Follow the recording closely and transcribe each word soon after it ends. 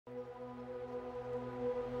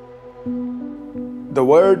The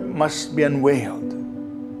Word must be unveiled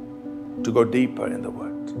to go deeper in the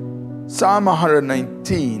Word. Psalm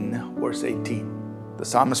 119, verse 18, the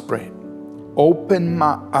psalmist prayed, "Open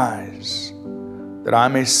my eyes that I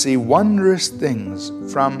may see wondrous things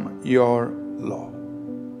from your law."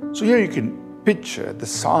 So here you can picture the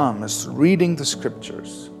psalmist reading the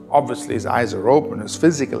scriptures. Obviously his eyes are open, his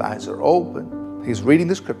physical eyes are open. He's reading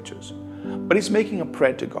the scriptures, but he's making a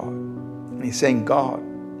prayer to God. And he's saying, "God,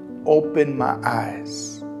 open my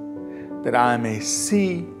eyes that I may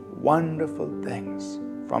see wonderful things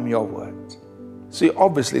from your word." See,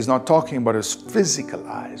 obviously he's not talking about his physical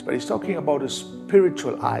eyes, but he's talking about his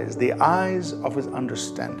spiritual eyes, the eyes of his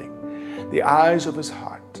understanding, the eyes of his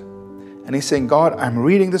heart. And he's saying, "God, I'm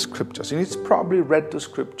reading the scriptures." And he's probably read the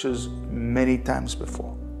scriptures many times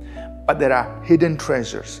before. But there are hidden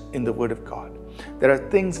treasures in the Word of God. There are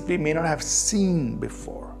things that we may not have seen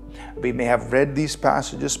before. We may have read these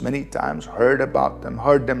passages many times, heard about them,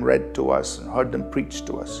 heard them read to us, and heard them preached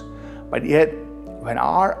to us. But yet, when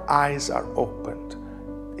our eyes are opened,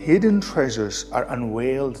 hidden treasures are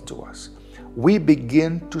unveiled to us. We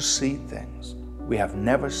begin to see things we have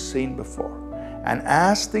never seen before. And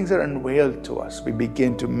as things are unveiled to us, we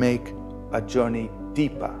begin to make a journey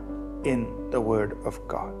deeper in the Word of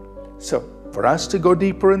God. So, for us to go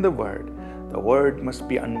deeper in the Word must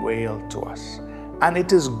be unveiled to us. And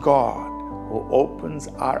it is God who opens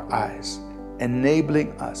our eyes,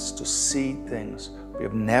 enabling us to see things we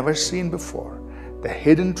have never seen before, the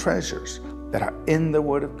hidden treasures that are in the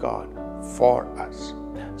Word of God for us.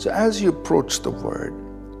 So as you approach the Word,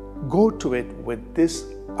 go to it with this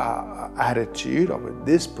attitude or with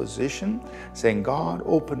this position, saying, "God,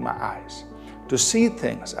 open my eyes to see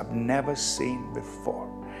things I've never seen before."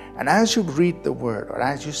 And as you read the Word, or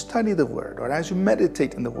as you study the Word, or as you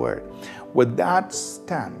meditate in the Word, with that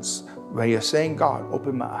stance where you're saying, "God,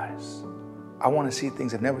 open my eyes. I want to see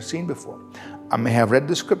things I've never seen before. I may have read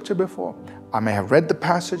the scripture before. I may have read the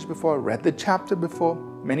passage before, read the chapter before,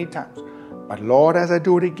 many times. But Lord, as I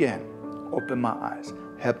do it again, open my eyes.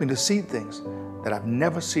 Help me to see things that I've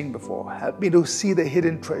never seen before. Help me to see the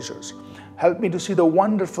hidden treasures. Help me to see the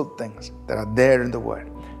wonderful things that are there in the Word."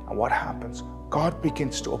 And what happens? God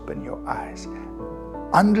begins to open your eyes.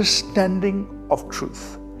 Understanding of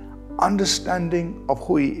truth, understanding of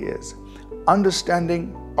who He is,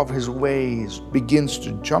 understanding of His ways begins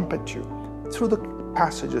to jump at you through the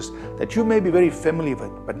passages that you may be very familiar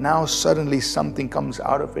with, but now suddenly something comes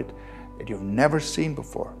out of it that you've never seen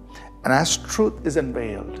before. And as truth is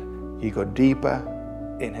unveiled, you go deeper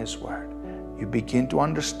in His Word. You begin to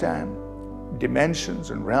understand dimensions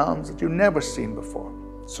and realms that you've never seen before.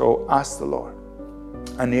 So ask the Lord,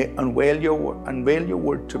 and unveil your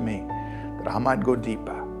word to me, that I might go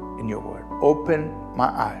deeper in your Word. Open my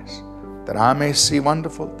eyes, that I may see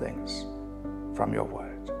wonderful things from your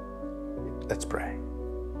Word. Let's pray.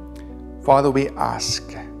 Father, we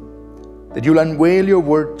ask that you'll unveil your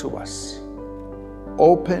Word to us.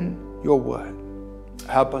 Open your Word.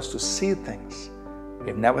 Help us to see things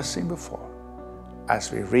we've never seen before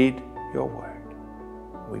as we read your Word.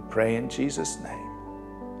 We pray in Jesus' name.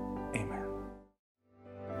 Amen.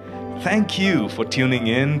 Thank you for tuning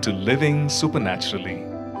in to Living Supernaturally.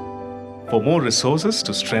 For more resources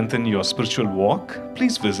to strengthen your spiritual walk,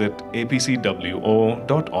 please visit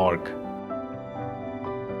apcwo.org.